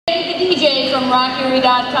DJ from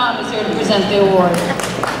rockery.com is here to present the award.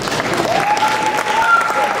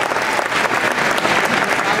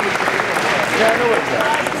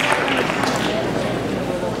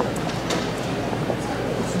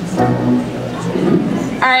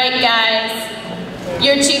 Alright guys,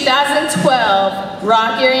 your 2012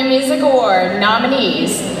 Rock Erie Music Award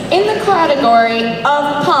nominees in the category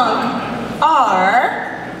of punk are...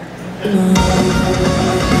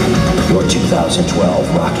 Your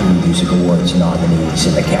 2012 Rock Erie Music Awards nominees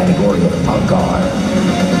in the category of punk are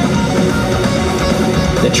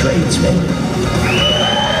The Tradesmen,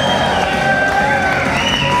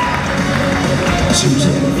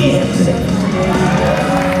 Susan the Anthony,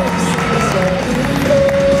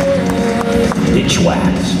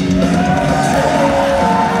 Bitchwax,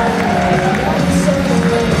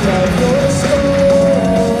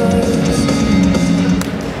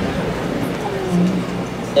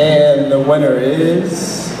 and the winner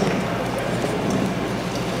is...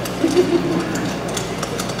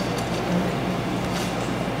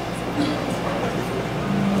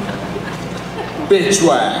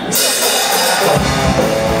 Bitchwax.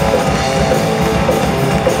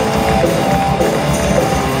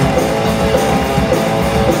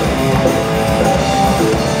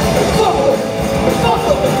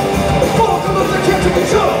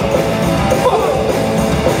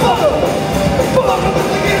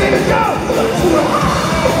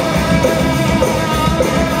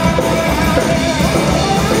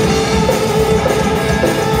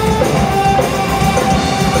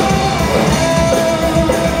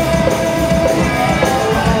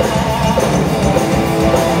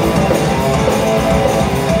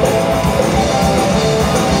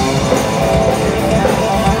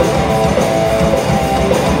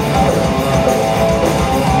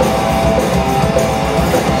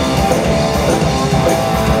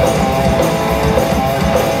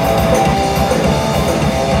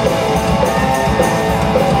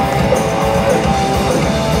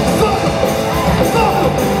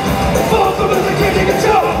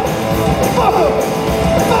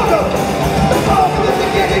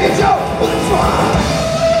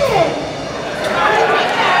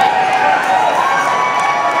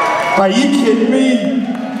 Are you kidding me?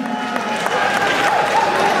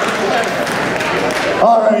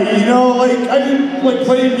 Alright, you know, I've been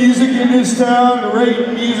playing music in this town,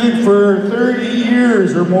 writing music for 30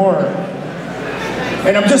 years or more.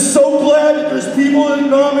 And I'm just so glad that there's people that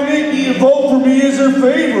nominate me and vote for me as their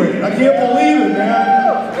favorite. I can't believe it,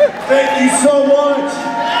 man. Thank you so much.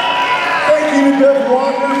 Thank you to Bev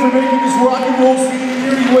Walker for making this rock and roll scene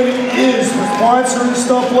nearly what it is, for sponsoring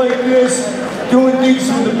stuff like this, doing things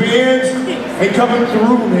for the bands, and coming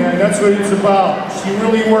through, man. That's what it's about. She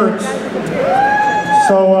really works.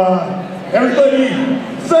 So, everybody,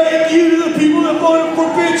 thank you to the people that voted for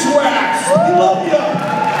Bitchwax. We love you.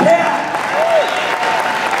 Pat.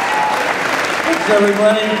 Thanks,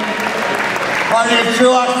 everybody. Party at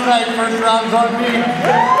Sherlock's tonight. First round's on me.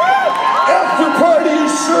 After party at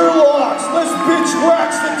Sherlock's. Let's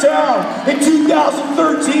Bitchwax the town in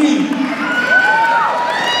 2013.